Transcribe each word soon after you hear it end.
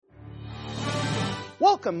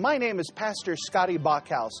Welcome, my name is Pastor Scotty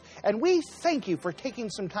Bachhaus, and we thank you for taking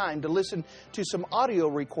some time to listen to some audio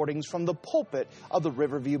recordings from the pulpit of the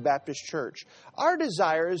Riverview Baptist Church. Our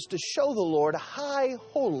desire is to show the Lord high,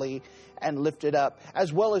 holy, and lifted up,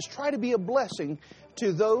 as well as try to be a blessing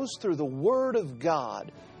to those through the Word of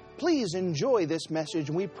God. Please enjoy this message,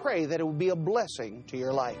 and we pray that it will be a blessing to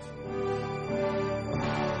your life.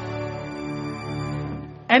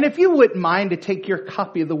 And if you wouldn't mind to take your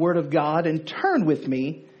copy of the Word of God and turn with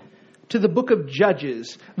me to the book of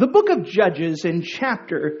Judges. The book of Judges in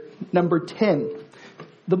chapter number 10.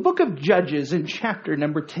 The book of Judges in chapter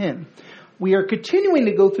number 10. We are continuing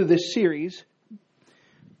to go through this series,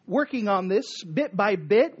 working on this bit by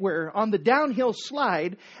bit. We're on the downhill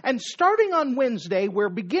slide. And starting on Wednesday, we're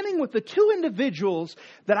beginning with the two individuals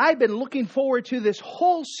that I've been looking forward to this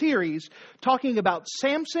whole series, talking about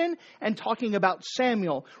Samson and talking about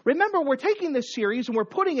Samuel. Remember, we're taking this series and we're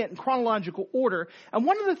putting it in chronological order. And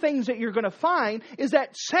one of the things that you're going to find is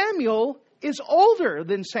that Samuel is older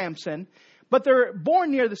than Samson, but they're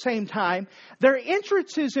born near the same time. Their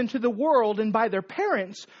entrances into the world and by their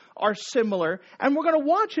parents are similar. And we're going to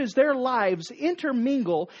watch as their lives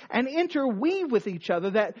intermingle and interweave with each other,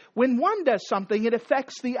 that when one does something, it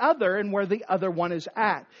affects the other and where the other one is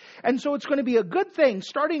at. And so it's going to be a good thing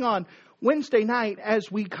starting on Wednesday night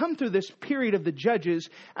as we come through this period of the Judges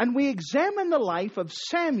and we examine the life of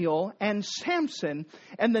Samuel and Samson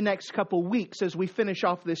in the next couple weeks as we finish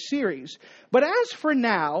off this series. But as for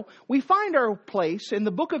now, we find our place in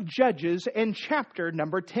the book of Judges in chapter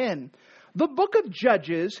number 10. The book of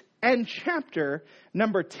Judges and chapter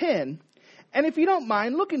number 10. And if you don't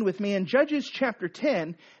mind looking with me in Judges chapter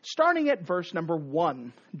 10, starting at verse number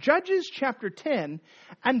 1. Judges chapter 10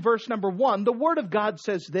 and verse number 1, the Word of God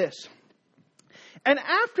says this. And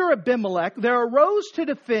after Abimelech, there arose to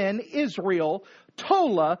defend Israel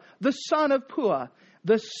Tola, the son of Puah,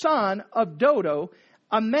 the son of Dodo,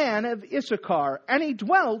 a man of Issachar. And he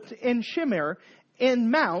dwelt in Shimmer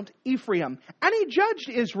in Mount Ephraim. And he judged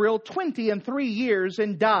Israel 23 years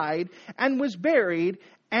and died and was buried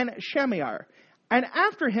in Shemir. And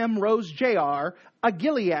after him rose Jair, a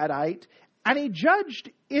Gileadite, and he judged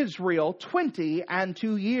Israel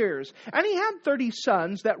 22 years. And he had 30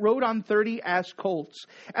 sons that rode on 30 ass colts.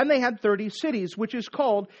 And they had 30 cities, which is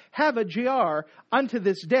called Havah-Jair unto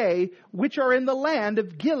this day, which are in the land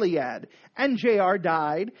of Gilead. And Jair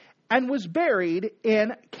died and was buried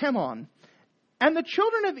in Chemon. And the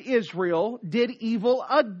children of Israel did evil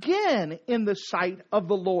again in the sight of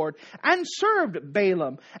the Lord, and served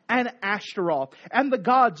Balaam and Ashtaroth, and the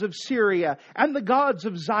gods of Syria, and the gods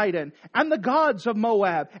of Zidon, and the gods of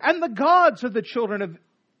Moab, and the gods of the children of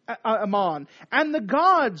Ammon, and the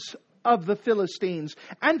gods of the Philistines,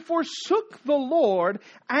 and forsook the Lord,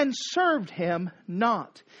 and served him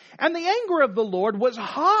not. And the anger of the Lord was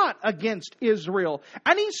hot against Israel,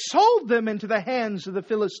 and he sold them into the hands of the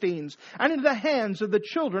Philistines, and into the hands of the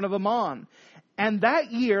children of Ammon. And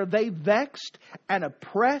that year they vexed and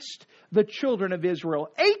oppressed the children of Israel.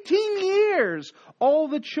 18 years, all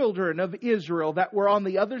the children of Israel that were on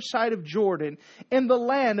the other side of Jordan, in the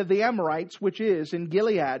land of the Amorites, which is in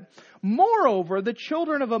Gilead. Moreover, the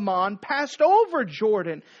children of Ammon passed over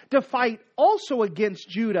Jordan to fight also against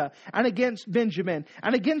Judah and against Benjamin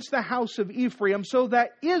and against the house of Ephraim, so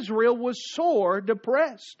that Israel was sore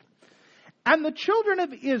depressed. And the children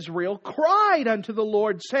of Israel cried unto the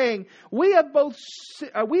Lord, saying, We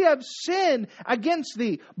have sinned against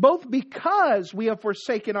thee, both because we have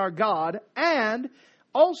forsaken our God, and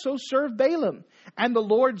also served Balaam. And the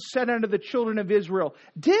Lord said unto the children of Israel,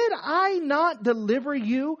 Did I not deliver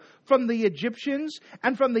you from the Egyptians,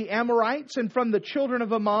 and from the Amorites, and from the children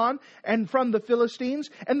of Ammon, and from the Philistines,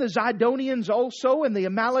 and the Zidonians also, and the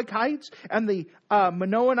Amalekites, and the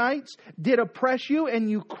Manoanites did oppress you, and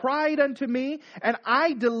you cried unto me, and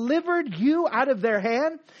I delivered you out of their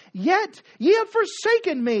hand? Yet ye have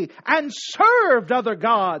forsaken me, and served other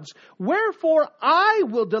gods. Wherefore I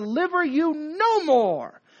will deliver you no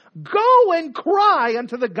more. Go and cry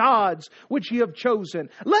unto the gods which ye have chosen.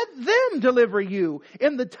 Let them deliver you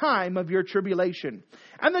in the time of your tribulation.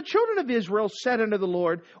 And the children of Israel said unto the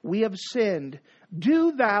Lord, We have sinned.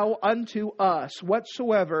 Do thou unto us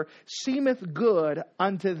whatsoever seemeth good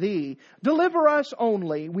unto thee. Deliver us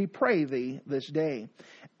only, we pray thee, this day.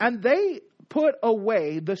 And they put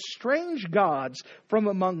away the strange gods from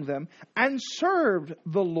among them, and served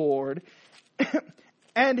the Lord.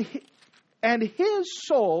 And his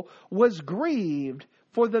soul was grieved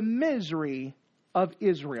for the misery of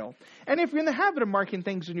Israel. And if you're in the habit of marking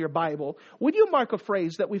things in your Bible, would you mark a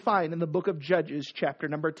phrase that we find in the book of Judges, chapter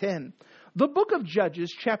number 10? The book of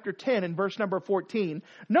Judges, chapter 10 and verse number 14.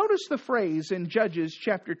 Notice the phrase in Judges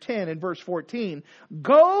chapter 10 and verse 14.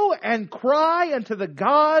 Go and cry unto the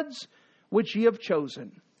gods which ye have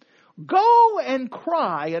chosen. Go and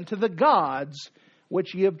cry unto the gods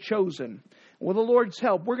which ye have chosen. With the Lord's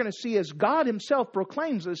help, we're going to see as God himself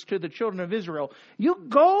proclaims this to the children of Israel. You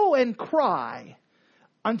go and cry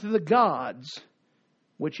unto the gods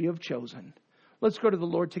which ye have chosen. Let's go to the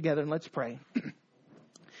Lord together and let's pray.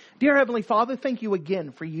 Dear Heavenly Father, thank you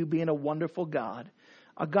again for you being a wonderful God.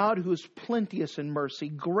 A God who is plenteous in mercy.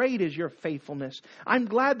 Great is your faithfulness. I'm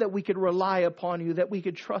glad that we could rely upon you, that we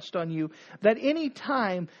could trust on you, that any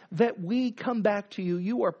time that we come back to you,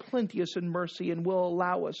 you are plenteous in mercy and will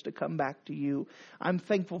allow us to come back to you. I'm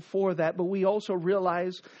thankful for that, but we also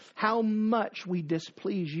realize how much we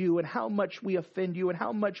displease you and how much we offend you and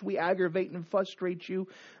how much we aggravate and frustrate you.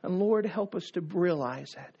 And Lord, help us to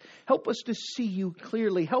realize that. Help us to see you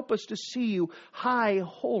clearly. Help us to see you high,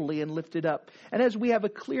 holy, and lifted up. And as we have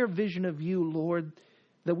a clear vision of you, Lord,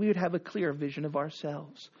 that we would have a clear vision of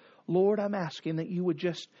ourselves. Lord, I'm asking that you would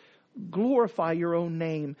just glorify your own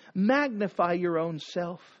name, magnify your own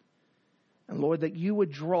self. And Lord, that you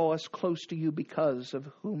would draw us close to you because of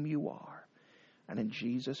whom you are. And in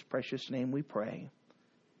Jesus' precious name we pray.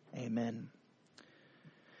 Amen.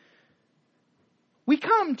 We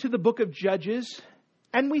come to the book of Judges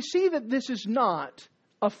and we see that this is not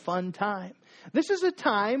a fun time. This is a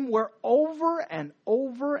time where over and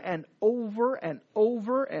over and over and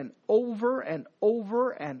over and over and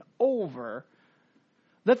over and over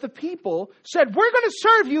that the people said, we're going to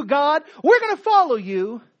serve you, God. We're going to follow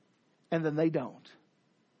you. And then they don't.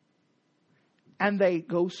 And they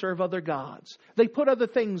go serve other gods. They put other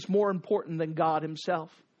things more important than God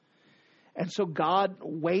himself. And so God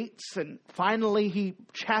waits and finally he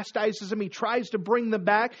chastises them. He tries to bring them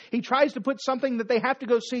back. He tries to put something that they have to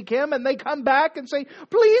go seek him. And they come back and say,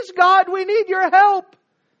 please God, we need your help.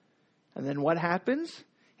 And then what happens?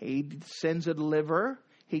 He sends a deliverer.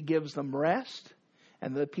 He gives them rest.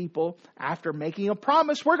 And the people, after making a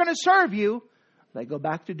promise, we're going to serve you, they go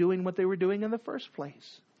back to doing what they were doing in the first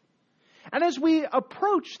place. And as we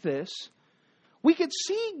approach this, we could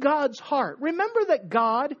see God's heart. Remember that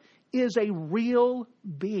God is a real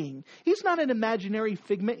being. He's not an imaginary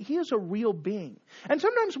figment. He is a real being. And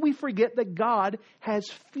sometimes we forget that God has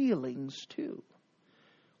feelings too.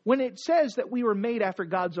 When it says that we were made after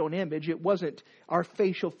God's own image, it wasn't our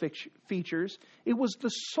facial features. It was the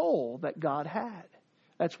soul that God had.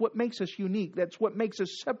 That's what makes us unique. That's what makes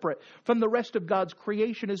us separate from the rest of God's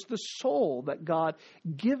creation, is the soul that God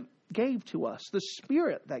gave to us, the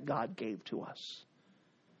spirit that God gave to us.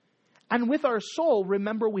 And with our soul,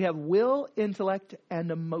 remember, we have will, intellect,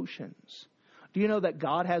 and emotions. Do you know that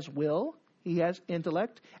God has will, he has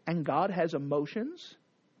intellect, and God has emotions?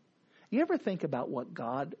 You ever think about what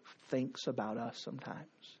God thinks about us sometimes?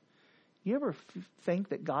 You ever think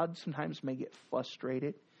that God sometimes may get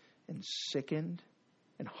frustrated and sickened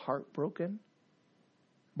and heartbroken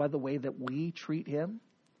by the way that we treat him?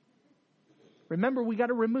 Remember, we got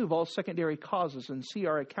to remove all secondary causes and see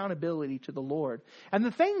our accountability to the Lord. And the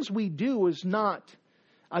things we do is not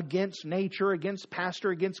against nature, against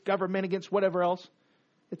pastor, against government, against whatever else.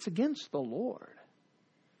 It's against the Lord.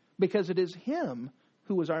 Because it is him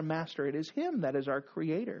who is our master. It is him that is our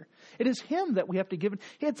creator. It is him that we have to give.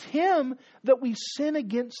 It's him that we sin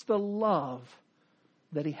against the love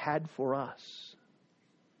that he had for us.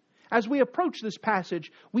 As we approach this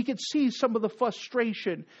passage, we could see some of the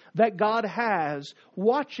frustration that God has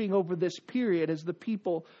watching over this period as the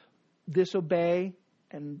people disobey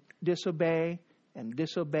and disobey and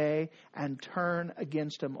disobey and turn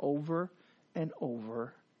against him over and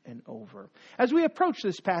over and over. As we approach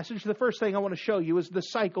this passage, the first thing I want to show you is the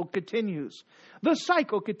cycle continues. The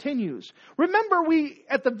cycle continues. Remember,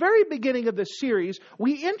 at the very beginning of this series,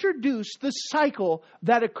 we introduced the cycle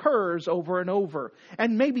that occurs over and over.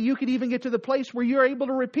 And maybe you could even get to the place where you're able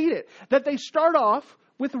to repeat it. That they start off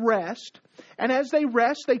with rest, and as they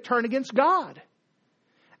rest, they turn against God.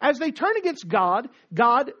 As they turn against God,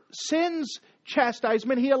 God sends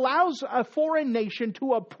chastisement. He allows a foreign nation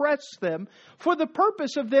to oppress them for the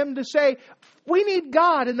purpose of them to say, we need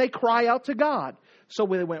God, and they cry out to God. So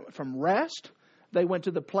they went from rest, they went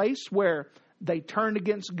to the place where they turned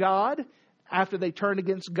against God. After they turn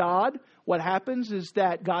against God, what happens is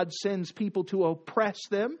that God sends people to oppress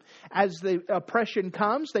them. As the oppression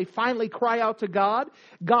comes, they finally cry out to God.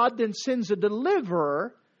 God then sends a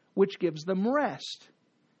deliverer, which gives them rest.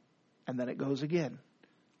 And then it goes again,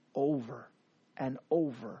 over and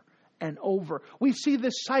over and over. We see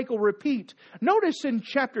this cycle repeat. Notice in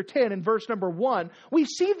chapter 10 and verse number 1, we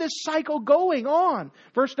see this cycle going on.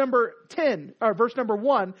 Verse number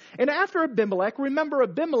 1, and after Abimelech, remember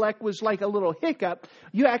Abimelech was like a little hiccup.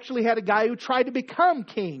 You actually had a guy who tried to become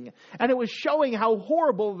king. And it was showing how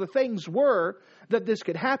horrible the things were that this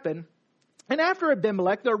could happen. And after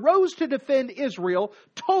Abimelech, there rose to defend Israel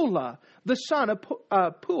Tola, the son of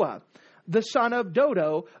Puah, the son of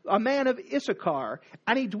Dodo, a man of Issachar,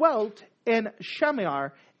 and he dwelt in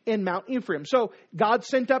Shamir in Mount Ephraim. So God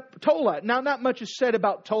sent up Tola. Now, not much is said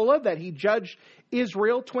about Tola, that he judged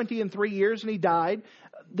Israel 20 and 3 years and he died.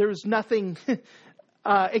 There's nothing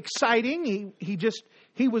exciting.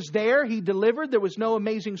 He was there. He delivered. There was no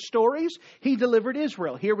amazing stories. He delivered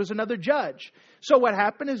Israel. Here was another judge. So what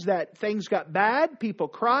happened is that things got bad. People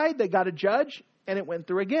cried. They got a judge, and it went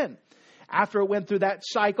through again. After it went through that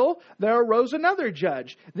cycle, there arose another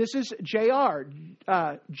judge. This is Jair.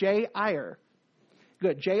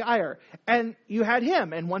 Good, Jair. And you had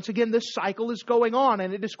him. And once again, this cycle is going on.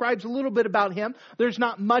 And it describes a little bit about him. There's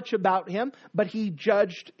not much about him. But he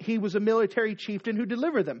was a military chieftain who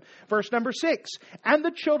delivered them. Verse number 6. And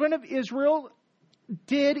the children of Israel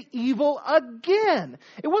did evil again.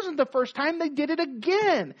 It wasn't the first time. They did it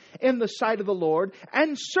again in the sight of the Lord.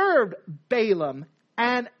 And served Balaam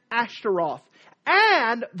and Ashtaroth,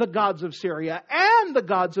 and the gods of Syria, and the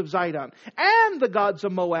gods of Zidon, and the gods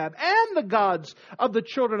of Moab, and the gods of the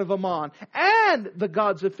children of Ammon, and the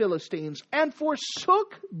gods of Philistines, and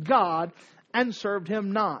forsook God and served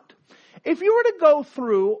him not. If you were to go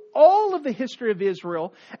through all of the history of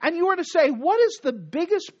Israel, and you were to say, what is the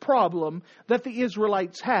biggest problem that the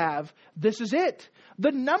Israelites have? This is it.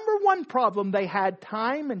 The number one problem they had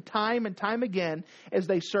time and time and time again is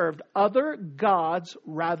they served other gods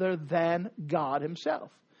rather than God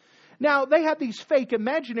himself. Now, they had these fake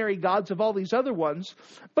imaginary gods of all these other ones.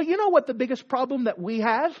 But you know what the biggest problem that we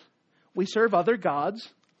have? We serve other gods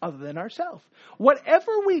other than ourselves.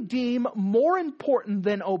 Whatever we deem more important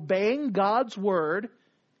than obeying God's word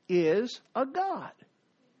is a god.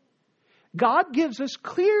 God gives us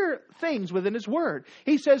clear things within his word.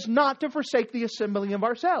 He says not to forsake the assembling of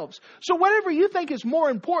ourselves. So whatever you think is more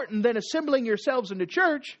important than assembling yourselves into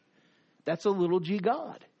church, that's a little g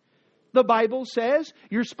God. The Bible says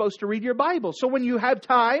you're supposed to read your Bible. So when you have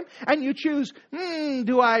time and you choose,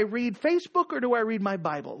 do I read Facebook or do I read my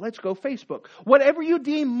Bible? Let's go Facebook. Whatever you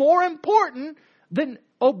deem more important than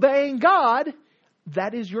obeying God,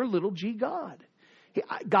 that is your little g God.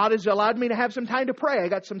 God has allowed me to have some time to pray. I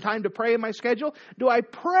got some time to pray in my schedule. Do I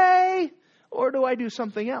pray or do I do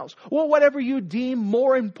something else? Well, whatever you deem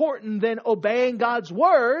more important than obeying God's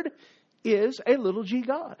word is a little g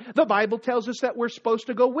God. The Bible tells us that we're supposed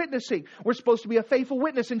to go witnessing. We're supposed to be a faithful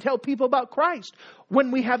witness and tell people about Christ.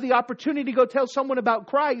 When we have the opportunity to go tell someone about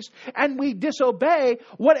Christ and we disobey,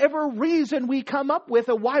 whatever reason we come up with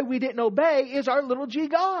of why we didn't obey is our little g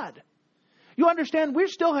God. You understand? We're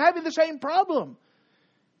still having the same problem.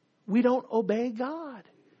 We don't obey God.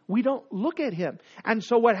 We don't look at him. And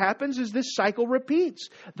so what happens is this cycle repeats.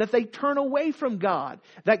 That they turn away from God.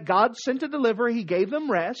 That God sent to deliver. He gave them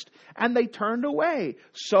rest. And they turned away.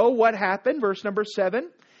 So what happened? Verse number 7.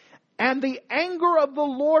 And the anger of the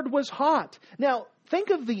Lord was hot. Now, think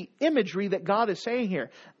of the imagery that God is saying here.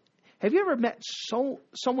 Have you ever met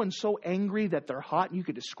someone so angry that they're hot? And you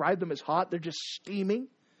could describe them as hot. They're just steaming.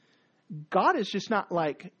 God is just not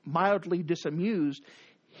like mildly disamused.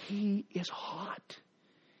 He is hot.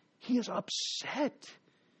 He is upset.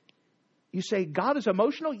 You say, God is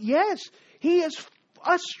emotional? Yes. He is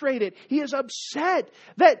frustrated. He is upset.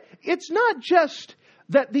 That it's not just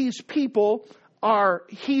that these people are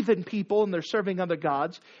heathen people and they're serving other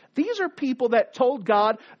gods. These are people that told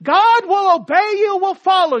God, God will obey you, will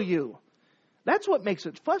follow you. That's what makes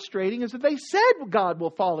it frustrating, is that they said God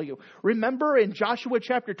will follow you. Remember in Joshua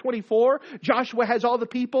chapter 24, Joshua has all the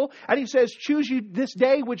people and he says, choose you this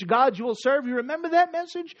day which gods you will serve. You remember that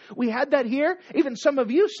message? We had that here. Even some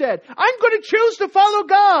of you said, I'm going to choose to follow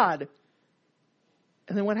God.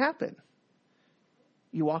 And then what happened?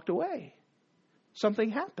 You walked away.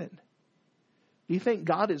 Something happened. Do you think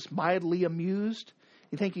God is mildly amused?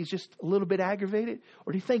 You think he's just a little bit aggravated?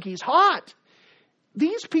 Or do you think he's hot?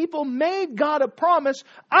 These people made God a promise.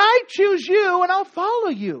 I choose you and I'll follow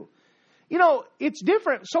you. You know, it's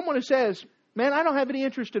different. Someone who says, man, I don't have any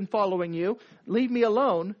interest in following you. Leave me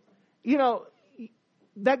alone. You know,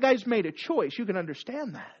 that guy's made a choice. You can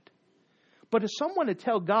understand that. But as someone to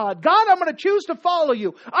tell God, God, I'm going to choose to follow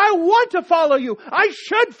you. I want to follow you. I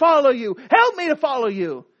should follow you. Help me to follow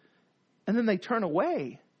you. And then they turn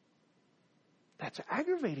away. That's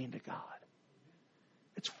aggravating to God.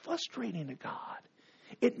 It's frustrating to God.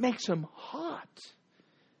 it makes him hot.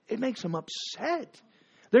 It makes him upset.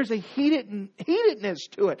 There's a heatedness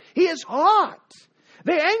to it. He is hot.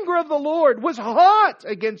 The anger of the Lord was hot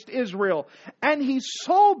against Israel, and he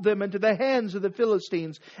sold them into the hands of the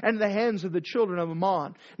Philistines and the hands of the children of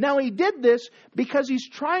Ammon. Now he did this because he's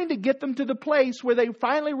trying to get them to the place where they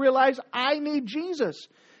finally realize, I need Jesus.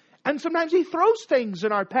 And sometimes he throws things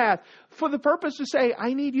in our path for the purpose to say,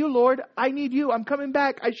 I need you, Lord. I need you. I'm coming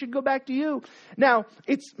back. I should go back to you. Now,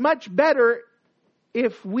 it's much better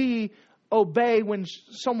if we obey when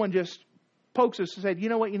someone just pokes us and said, you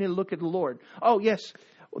know what, you need to look at the Lord. Oh, yes.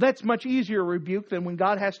 Well, that's much easier rebuke than when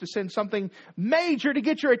God has to send something major to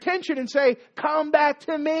get your attention and say, come back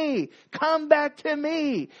to me. Come back to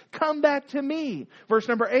me. Come back to me. Verse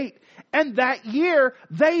number 8. And that year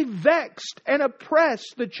they vexed and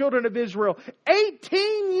oppressed the children of Israel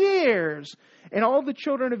 18 years. And all the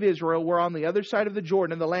children of Israel were on the other side of the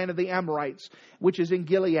Jordan in the land of the Amorites, which is in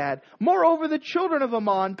Gilead. Moreover, the children of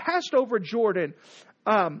Ammon passed over Jordan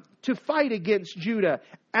to fight against Judah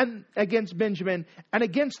and against Benjamin and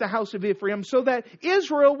against the house of Ephraim, so that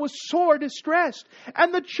Israel was sore distressed.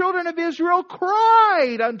 And the children of Israel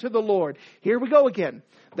cried unto the Lord. Here we go again.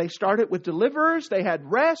 They started with deliverers. They had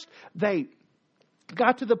rest. They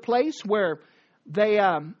got to the place where they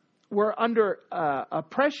were under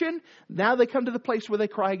oppression. Now they come to the place where they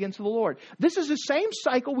cry against the Lord. This is the same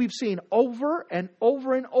cycle we've seen over and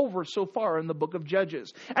over and over so far in the book of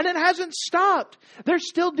Judges. And it hasn't stopped. They're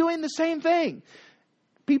still doing the same thing.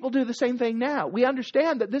 People do the same thing now. We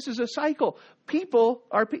understand that this is a cycle. People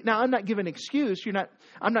are... Now, I'm not giving an excuse.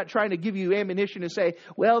 I'm not trying to give you ammunition to say,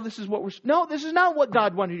 well, this is what we're... No, this is not what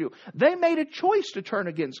God wanted to do. They made a choice to turn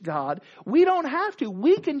against God. We don't have to.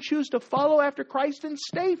 We can choose to follow after Christ and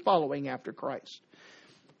stay following after Christ.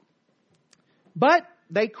 But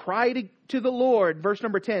they cried to the Lord. Verse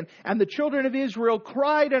number 10. And the children of Israel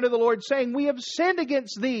cried unto the Lord, saying, we have sinned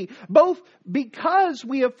against thee, both because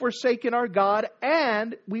we have forsaken our God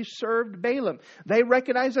and we served Balaam. They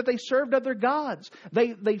recognized that they served other gods.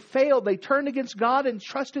 They failed. They turned against God and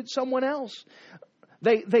trusted someone else.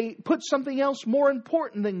 They put something else more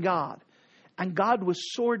important than God. And God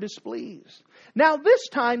was sore displeased. Now this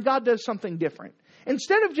time God does something different.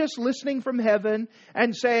 Instead of just listening from heaven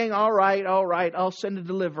and saying, all right, I'll send a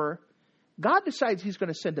deliverer, God decides He's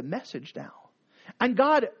going to send a message now. And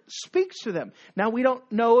God speaks to them. Now, we don't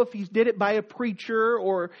know if He did it by a preacher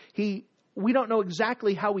or we don't know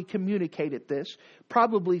exactly how He communicated this,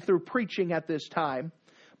 probably through preaching at this time.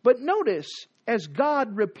 But notice, as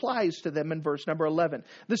God replies to them in verse number 11.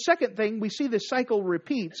 The second thing, we see this cycle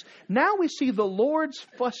repeats. Now we see the Lord's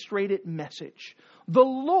frustrated message. The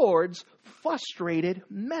Lord's frustrated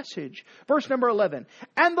message. Verse number 11.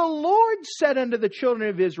 And the Lord said unto the children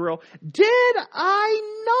of Israel, did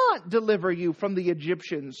I not deliver you from the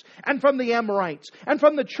Egyptians and from the Amorites and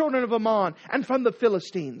from the children of Ammon and from the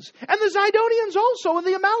Philistines? And the Zidonians also and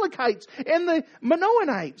the Amalekites and the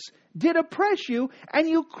Manoanites did oppress you, and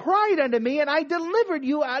you cried unto me, and I delivered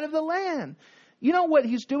you out of the land. You know what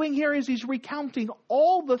he's doing here is he's recounting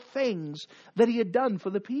all the things that he had done for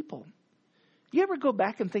the people. You ever go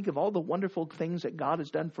back and think of all the wonderful things that God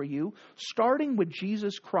has done for you? Starting with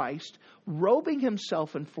Jesus Christ, robing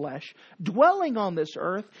Himself in flesh, dwelling on this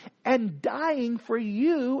earth, and dying for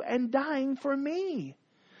you and dying for me.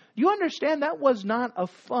 You understand that was not a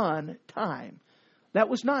fun time. That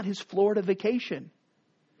was not His Florida vacation.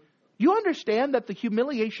 You understand that the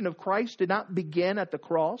humiliation of Christ did not begin at the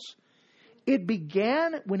cross. It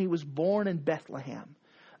began when He was born in Bethlehem.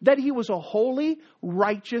 That He was a holy,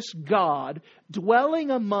 righteous God dwelling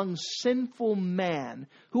among sinful man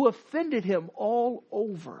who offended Him all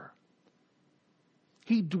over.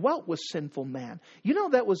 He dwelt with sinful man. You know,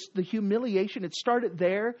 that was the humiliation. It started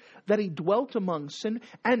there, that He dwelt among sin.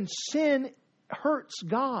 And sin hurts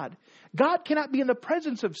God. God cannot be in the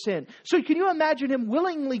presence of sin. So can you imagine Him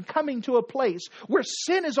willingly coming to a place where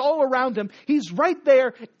sin is all around Him? He's right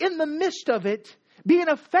there in the midst of it, being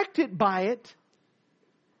affected by it.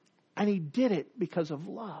 And He did it because of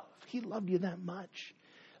love. He loved you that much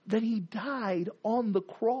that He died on the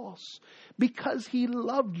cross because He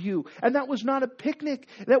loved you. And that was not a picnic.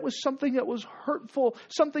 That was something that was hurtful,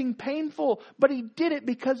 something painful. But He did it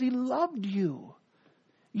because He loved you.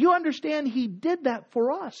 You understand, He did that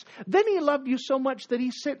for us. Then He loved you so much that He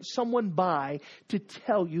sent someone by to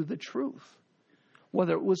tell you the truth.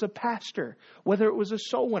 Whether it was a pastor, whether it was a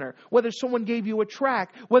soul winner, whether someone gave you a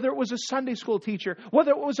tract, whether it was a Sunday school teacher,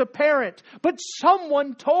 whether it was a parent. But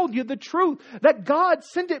someone told you the truth, that God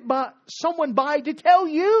sent someone by to tell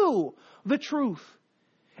you the truth.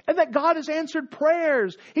 And that God has answered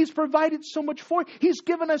prayers. He's provided so much for us. He's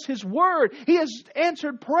given us His Word. He has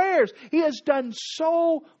answered prayers. He has done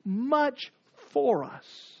so much for us.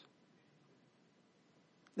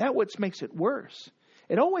 That's what makes it worse.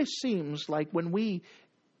 It always seems like when we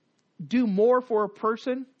do more for a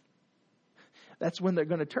person, that's when they're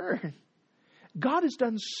going to turn. God has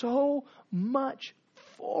done so much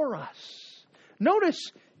for us.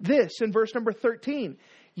 Notice this in verse number 13.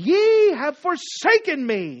 Ye have forsaken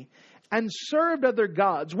me and served other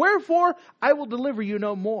gods. Wherefore I will deliver you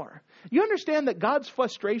no more. You understand that God's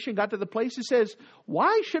frustration got to the place He says,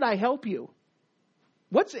 why should I help you?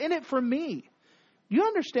 What's in it for me? You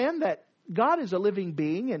understand that God is a living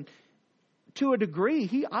being, and to a degree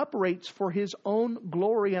He operates for His own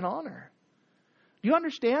glory and honor. Do you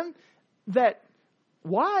understand that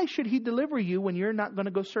why should He deliver you when you're not going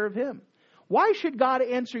to go serve Him? Why should God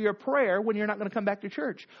answer your prayer when you're not going to come back to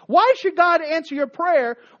church? Why should God answer your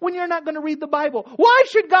prayer when you're not going to read the Bible? Why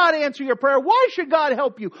should God answer your prayer? Why should God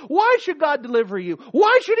help you? Why should God deliver you?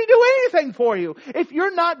 Why should He do anything for you if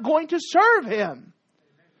you're not going to serve Him?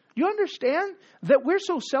 You understand that we're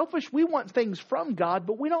so selfish, we want things from God,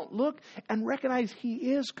 but we don't look and recognize He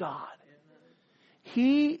is God.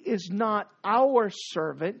 He is not our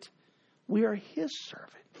servant. We are His servant.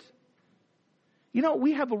 You know,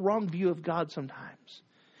 we have a wrong view of God sometimes.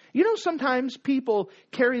 You know, sometimes people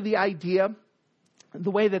carry the idea,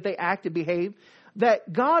 the way that they act and behave,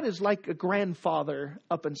 that God is like a grandfather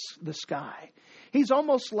up in the sky. He's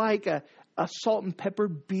almost like a salt and pepper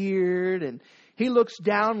beard, and He looks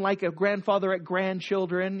down like a grandfather at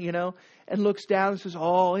grandchildren, you know, and looks down and says,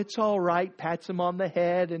 oh, it's all right, pats him on the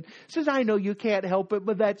head and says, I know you can't help it,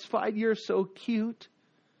 but that's fine. You're so cute.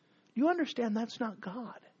 You understand that's not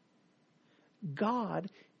God. God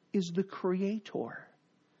is the Creator.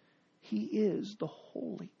 He is the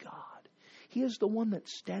holy God. He is the one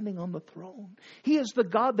that's standing on the throne. He is the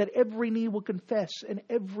God that every knee will confess and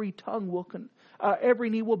every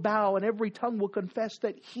knee will bow and every tongue will confess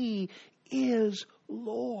that He is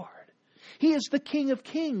Lord. He is the King of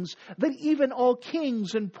Kings, that even all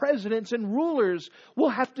kings and presidents and rulers will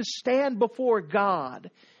have to stand before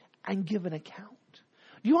God and give an account.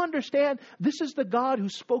 Do you understand? This is the God who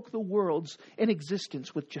spoke the worlds in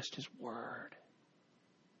existence with just His word.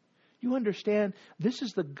 You understand? This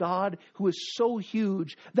is the God who is so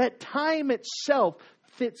huge that time itself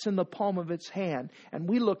fits in the palm of its hand. And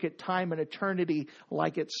we look at time and eternity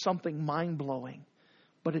like it's something mind-blowing.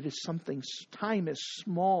 But it is something, time is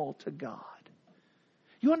small to God.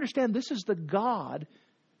 You understand? This is the God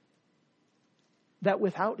that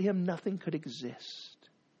without Him nothing could exist.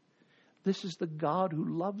 This is the God who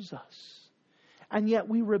loves us. And yet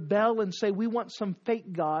we rebel and say we want some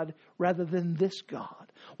fake God rather than this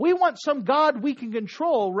God. We want some God we can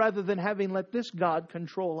control rather than having let this God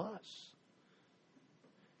control us.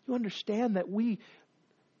 You understand that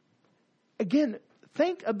again,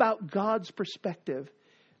 think about God's perspective,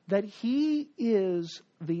 that He is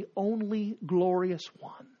the only glorious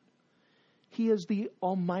one. He is the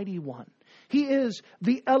Almighty One. He is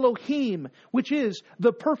the Elohim, which is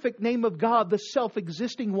the perfect name of God, the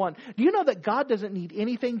self-existing one. Do you know that God doesn't need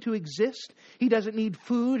anything to exist? He doesn't need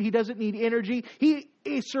food. He doesn't need energy. He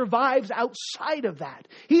survives outside of that.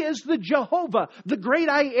 He is the Jehovah, the great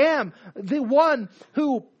I am, the one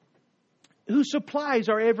who supplies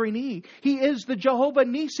our every need. He is the Jehovah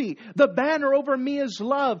Nisi. The banner over me is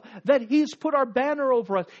love. That He's put our banner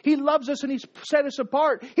over us. He loves us and He's set us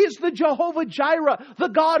apart. He's the Jehovah Jireh, the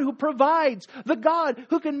God who provides, the God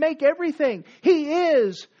who can make everything. He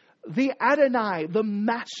is the Adonai, the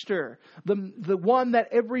Master, the one that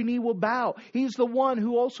every knee will bow. He's the one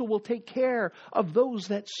who also will take care of those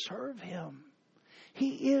that serve Him.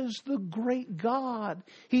 He is the great God.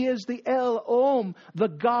 He is the El-Om, the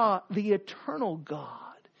God, the eternal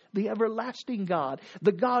God, the everlasting God,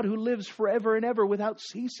 the God who lives forever and ever without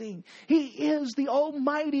ceasing. He is the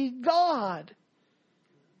Almighty God.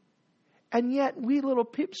 And yet we little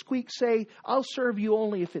pipsqueaks say, I'll serve you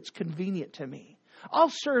only if it's convenient to me. I'll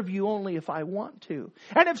serve you only if I want to.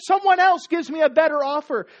 And if someone else gives me a better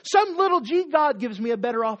offer, some little G God gives me a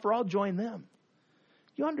better offer, I'll join them.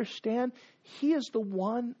 You understand? He is the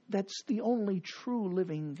one that's the only true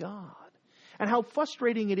living God. And how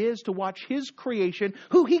frustrating it is to watch His creation,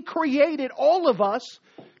 who He created all of us,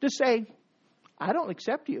 to say, I don't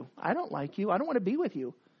accept you. I don't like you. I don't want to be with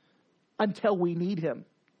you until we need Him.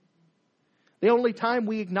 The only time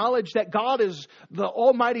we acknowledge that God is the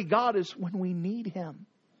Almighty God is when we need Him.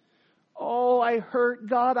 Oh, I hurt.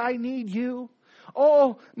 God, I need you.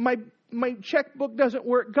 Oh, my checkbook doesn't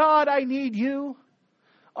work. God, I need you.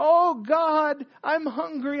 Oh God, I'm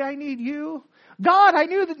hungry. I need you. God, I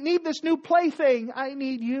need this new plaything. I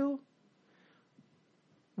need you.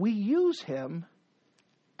 We use him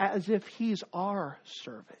as if he's our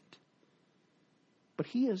servant. But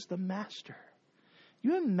he is the master.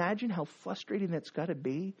 You imagine how frustrating that's got to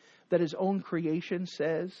be that his own creation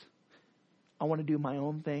says, I want to do my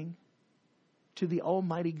own thing, to the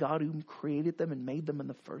Almighty God who created them and made them in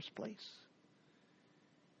the first place.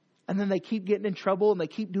 And then they keep getting in trouble and they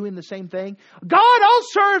keep doing the same thing. God, I'll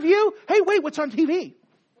serve you. Hey, wait, what's on TV?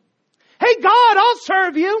 Hey, God, I'll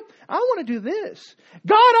serve you. I want to do this.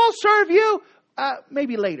 God, I'll serve you.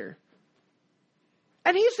 Maybe later.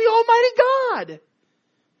 And he's the Almighty God.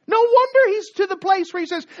 No wonder he's to the place where he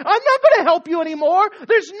says, I'm not going to help you anymore.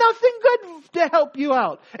 There's nothing good to help you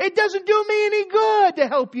out. It doesn't do me any good to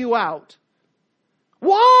help you out.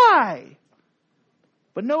 Why?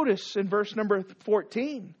 But notice in verse number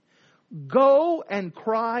 14, go and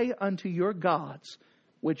cry unto your gods,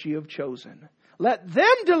 which you have chosen. Let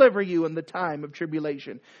them deliver you in the time of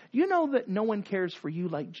tribulation. You know that no one cares for you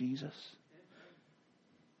like Jesus.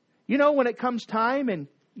 You know, when it comes time and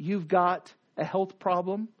you've got a health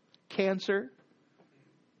problem, cancer,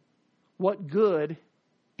 what good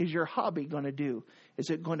is your hobby going to do? Is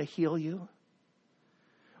it going to heal you?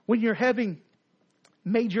 When you're having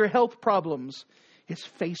major health problems, is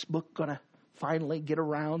Facebook going to finally get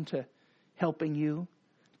around to helping you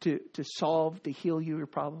to heal you your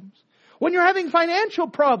problems? When you're having financial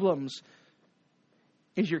problems,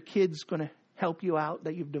 is your kids going to help you out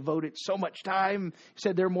that you've devoted so much time,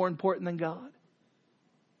 said they're more important than God?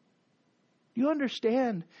 You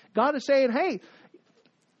understand? God is saying, hey,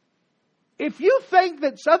 if you think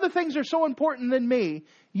that other things are so important than me,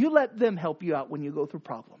 you let them help you out when you go through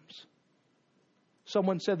problems.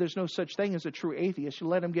 Someone said there's no such thing as a true atheist. You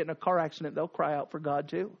let them get in a car accident, they'll cry out for God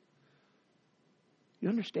too. You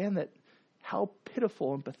understand that how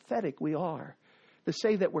pitiful and pathetic we are to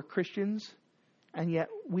say that we're Christians and yet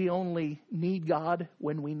we only need God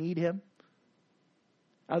when we need him.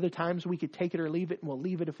 Other times we could take it or leave it, and we'll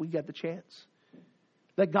leave it if we get the chance.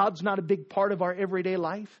 That God's not a big part of our everyday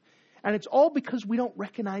life. And it's all because we don't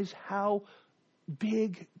recognize how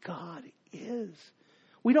big God is.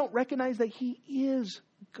 We don't recognize that he is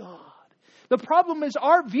God. The problem is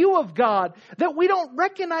our view of God, that we don't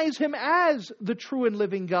recognize him as the true and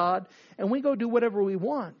living God, and we go do whatever we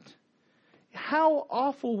want. How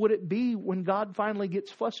awful would it be when God finally gets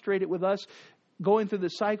frustrated with us going through the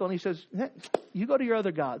cycle and he says, you go to your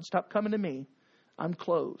other gods. Stop coming to me. I'm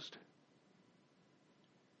closed.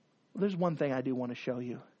 Well, there's one thing I do want to show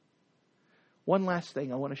you. One last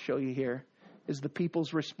thing I want to show you here is the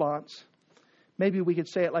people's response. Maybe we could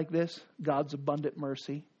say it like this: God's abundant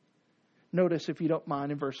mercy. Notice, if you don't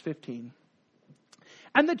mind, in verse 15.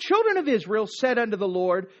 And the children of Israel said unto the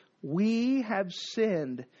Lord, we have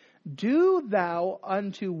sinned. Do thou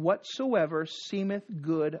unto whatsoever seemeth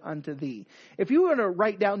good unto thee. If you were to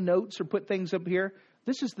write down notes or put things up here,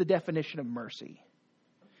 this is the definition of mercy.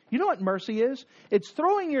 You know what mercy is? It's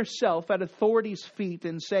throwing yourself at authority's feet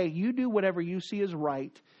and say, you do whatever you see is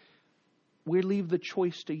right. We leave the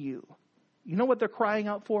choice to you. You know what they're crying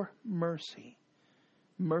out for? Mercy.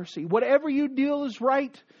 Mercy. Whatever you do is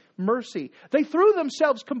right. Mercy. They threw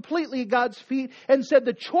themselves completely at God's feet and said,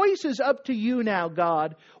 the choice is up to you now,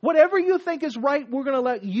 God. Whatever you think is right, we're going to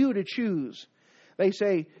let you to choose. They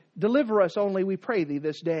say, deliver us only, we pray thee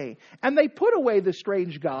this day. And they put away the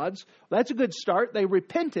strange gods. That's a good start. They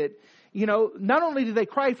repented. You know, not only did they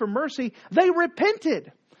cry for mercy, they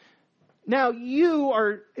repented. Now, you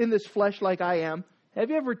are in this flesh like I am.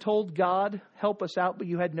 Have you ever told God, help us out, but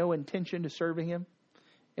you had no intention to serving him?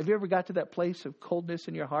 Have you ever got to that place of coldness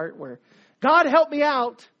in your heart where, God, help me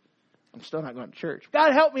out? I'm still not going to church.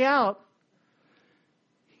 God, help me out.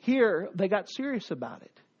 Here, they got serious about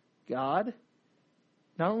it. God,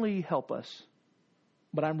 not only help us,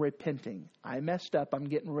 but I'm repenting. I messed up. I'm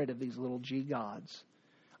getting rid of these little G gods.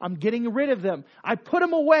 I'm getting rid of them. I put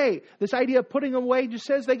them away. This idea of putting them away just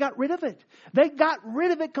says they got rid of it. They got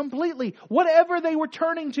rid of it completely. Whatever they were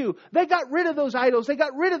turning to, they got rid of those idols. They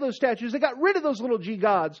got rid of those statues. They got rid of those little G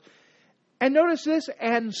gods. And notice this,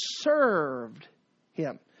 and served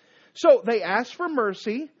him. So they asked for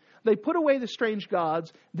mercy. They put away the strange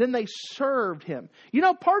gods. Then they served him. You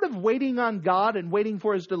know, part of waiting on God and waiting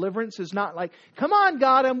for his deliverance is not like, come on,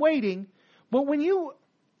 God, I'm waiting. But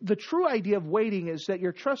the true idea of waiting is that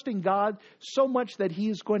you're trusting God so much that he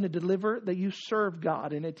is going to deliver, that you serve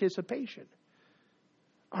God in anticipation.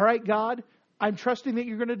 All right, God, I'm trusting that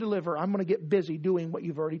you're going to deliver. I'm going to get busy doing what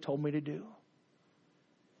you've already told me to do.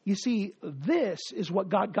 You see, this is what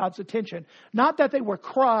got God's attention. Not that they were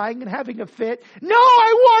crying and having a fit. No,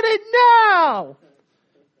 I want it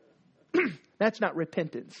now! That's not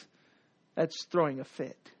repentance. That's throwing a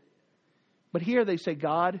fit. But here they say,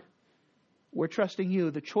 God, we're trusting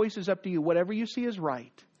you. The choice is up to you. Whatever you see is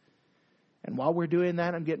right. And while we're doing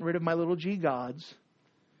that, I'm getting rid of my little g gods.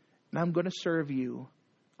 And I'm going to serve you.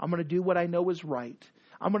 I'm going to do what I know is right.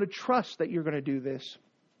 I'm going to trust that you're going to do this.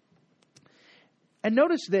 And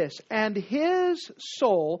notice this. And his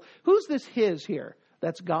soul, who's this his here?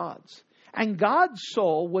 That's God's. And God's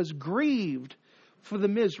soul was grieved for the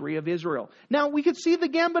misery of Israel. Now we could see the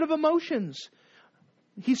gambit of emotions.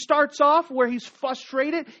 He starts off where he's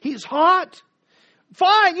frustrated. He's hot.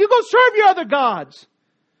 Fine, you go serve your other gods.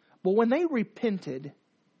 But when they repented,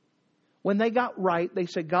 when they got right, they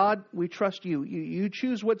said, God, we trust you. You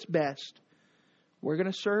choose what's best. We're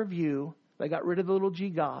going to serve you. They got rid of the little g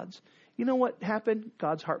gods. You know what happened?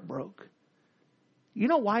 God's heart broke. You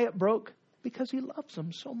know why it broke? Because He loves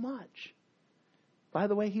them so much. By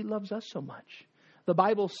the way, He loves us so much. The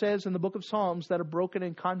Bible says in the book of Psalms that a broken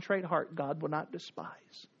and contrite heart God will not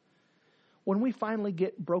despise. When we finally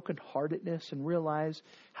get brokenheartedness and realize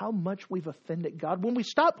how much we've offended God, when we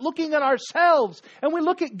stop looking at ourselves and we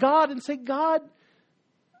look at God and say, God,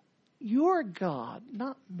 you're God,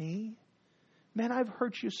 not me. Man, I've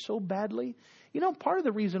hurt you so badly. You know, part of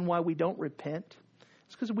the reason why we don't repent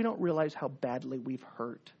is because we don't realize how badly we've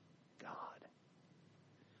hurt God.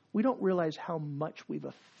 We don't realize how much we've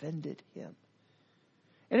offended Him.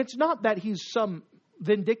 And it's not that He's some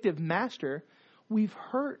vindictive master. We've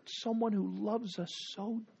hurt someone who loves us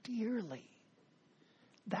so dearly.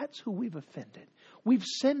 That's who we've offended. We've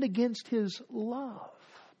sinned against His love.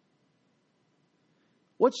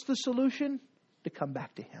 What's the solution? To come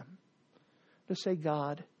back to Him. To say,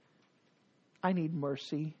 God, I need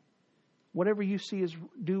mercy. Whatever you see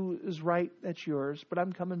is right, that's yours. But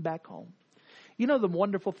I'm coming back home. You know the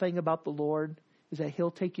wonderful thing about the Lord is that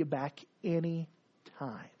He'll take you back any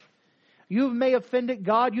time. You may have offended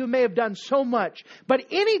God. You may have done so much. But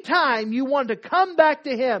any time you want to come back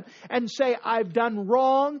to Him and say, I've done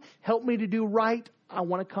wrong. Help me to do right. I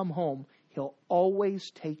want to come home. He'll always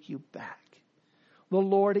take you back. The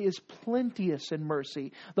Lord is plenteous in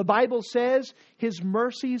mercy. The Bible says His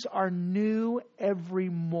mercies are new every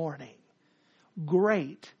morning.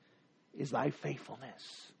 Great is thy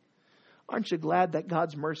faithfulness. Aren't you glad that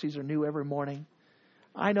God's mercies are new every morning?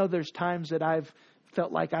 I know there's times that I've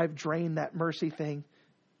felt like I've drained that mercy thing.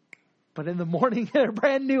 But in the morning, they're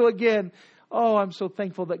brand new again. Oh, I'm so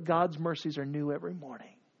thankful that God's mercies are new every morning.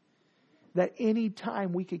 That any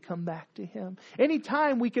time we could come back to Him. Any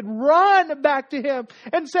time we could run back to Him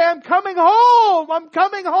and say, I'm coming home. I'm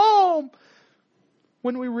coming home.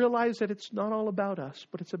 When we realize that it's not all about us,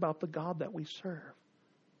 but it's about the God that we serve.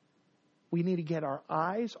 We need to get our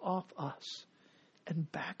eyes off us and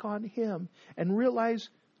back on Him and realize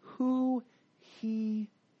who He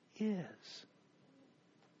is.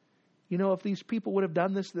 You know, if these people would have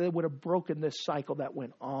done this, they would have broken this cycle that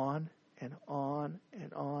went on and on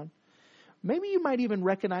and on. Maybe you might even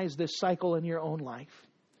recognize this cycle in your own life.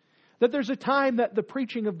 That there's a time that the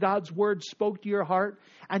preaching of God's Word spoke to your heart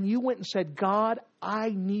and you went and said, God, I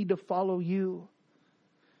need to follow you.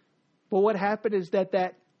 But what happened is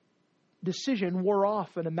that decision wore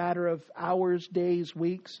off in a matter of hours, days,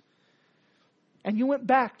 weeks. And you went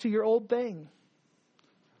back to your old thing.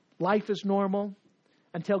 Life is normal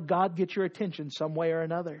until God gets your attention some way or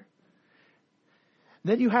another.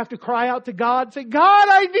 Then you have to cry out to God and say, God,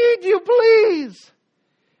 I need you, please.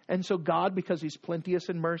 And so God, because He's plenteous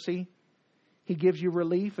in mercy, He gives you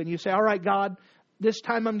relief. And you say, all right, God, this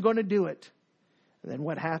time I'm going to do it. And then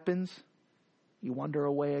what happens? You wander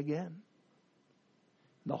away again.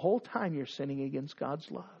 The whole time you're sinning against God's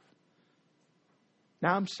love.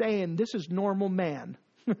 Now I'm saying this is normal man.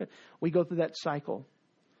 We go through that cycle.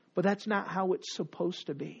 But that's not how it's supposed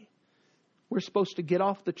to be. We're supposed to get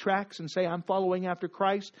off the tracks and say, I'm following after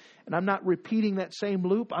Christ, and I'm not repeating that same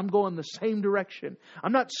loop. I'm going the same direction.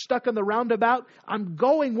 I'm not stuck on the roundabout. I'm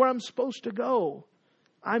going where I'm supposed to go.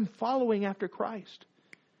 I'm following after Christ.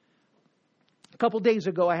 A couple days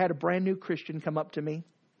ago, I had a brand new Christian come up to me,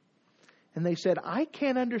 and they said, I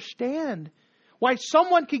can't understand why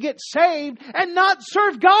someone could get saved and not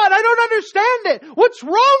serve God. I don't understand it. What's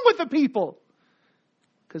wrong with the people?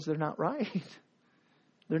 Because they're not right.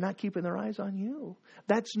 They're not keeping their eyes on you.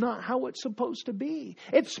 That's not how it's supposed to be.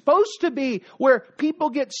 It's supposed to be where people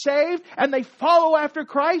get saved and they follow after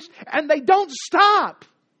Christ and they don't stop.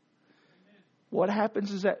 What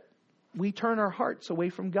happens is that we turn our hearts away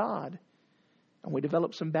from God and we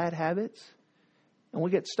develop some bad habits And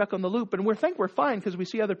we get stuck on the loop. And we think we're fine because we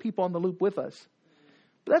see other people on the loop with us.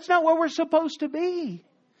 But that's not where we're supposed to be.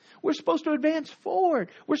 We're supposed to advance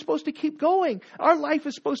forward. We're supposed to keep going. Our life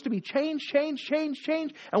is supposed to be change.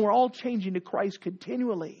 And we're all changing to Christ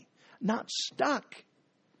continually. Not stuck.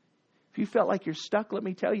 If you felt like you're stuck, let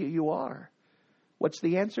me tell you, you are. What's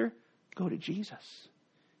the answer? Go to Jesus.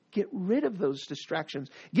 Get rid of those distractions.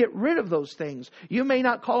 Get rid of those things. You may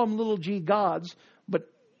not call them little g gods,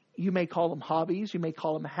 but you may call them hobbies. You may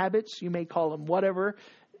call them habits. You may call them whatever.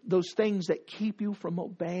 Those things that keep you from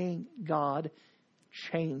obeying God.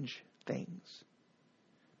 Change things.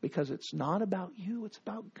 Because it's not about you. It's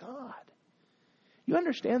about God. You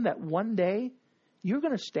understand that one day you're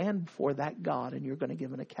going to stand before that God and you're going to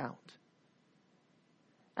give an account.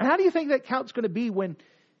 And how do you think that account's going to be when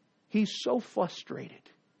He's so frustrated,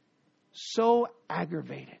 so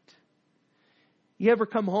aggravated? You ever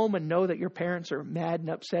come home and know that your parents are mad and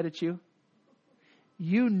upset at you?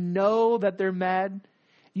 You know that they're mad.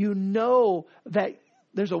 You know that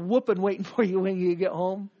there's a whooping waiting for you when you get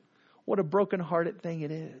home. What a broken-hearted thing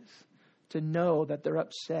it is to know that they're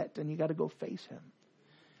upset and you got to go face Him.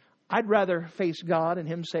 I'd rather face God and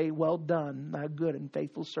Him say, well done, my good and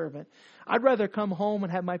faithful servant. I'd rather come home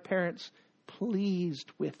and have my parents pleased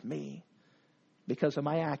with me because of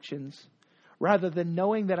my actions, rather than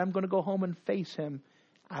knowing that I'm going to go home and face Him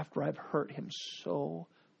after I've hurt Him so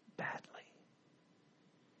badly.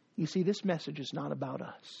 You see, this message is not about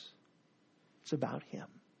us. It's about Him.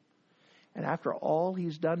 And after all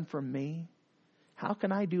He's done for me, how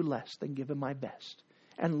can I do less than give Him my best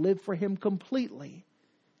and live for Him completely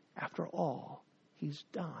after all He's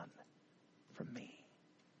done for me?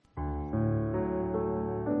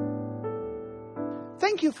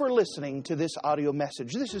 Thank you for listening to this audio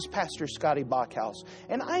message. This is Pastor Scotty Bachhaus,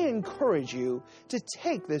 and I encourage you to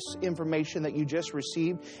take this information that you just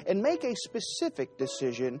received and make a specific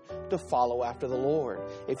decision to follow after the Lord.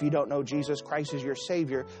 If you don't know Jesus Christ as your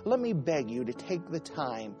Savior, let me beg you to take the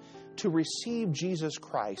time to receive Jesus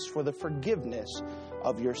Christ for the forgiveness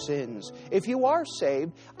of your sins. If you are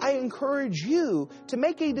saved, I encourage you to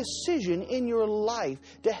make a decision in your life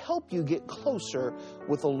to help you get closer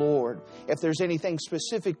with the Lord. If there's anything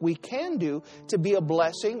specific we can do to be a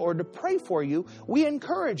blessing or to pray for you, we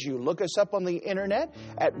encourage you. Look us up on the internet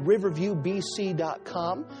at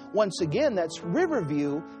riverviewbc.com. Once again, that's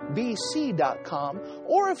riverviewbc.com.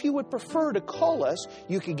 Or if you would prefer to call us,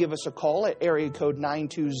 you can give us a call at area code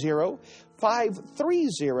 920-530-6308.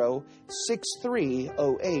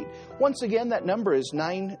 Once again, that number is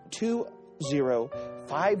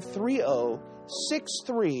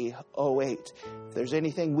 920-530-6308. If there's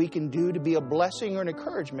anything we can do to be a blessing or an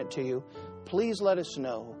encouragement to you, please let us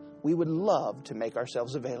know. We would love to make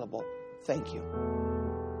ourselves available. Thank you.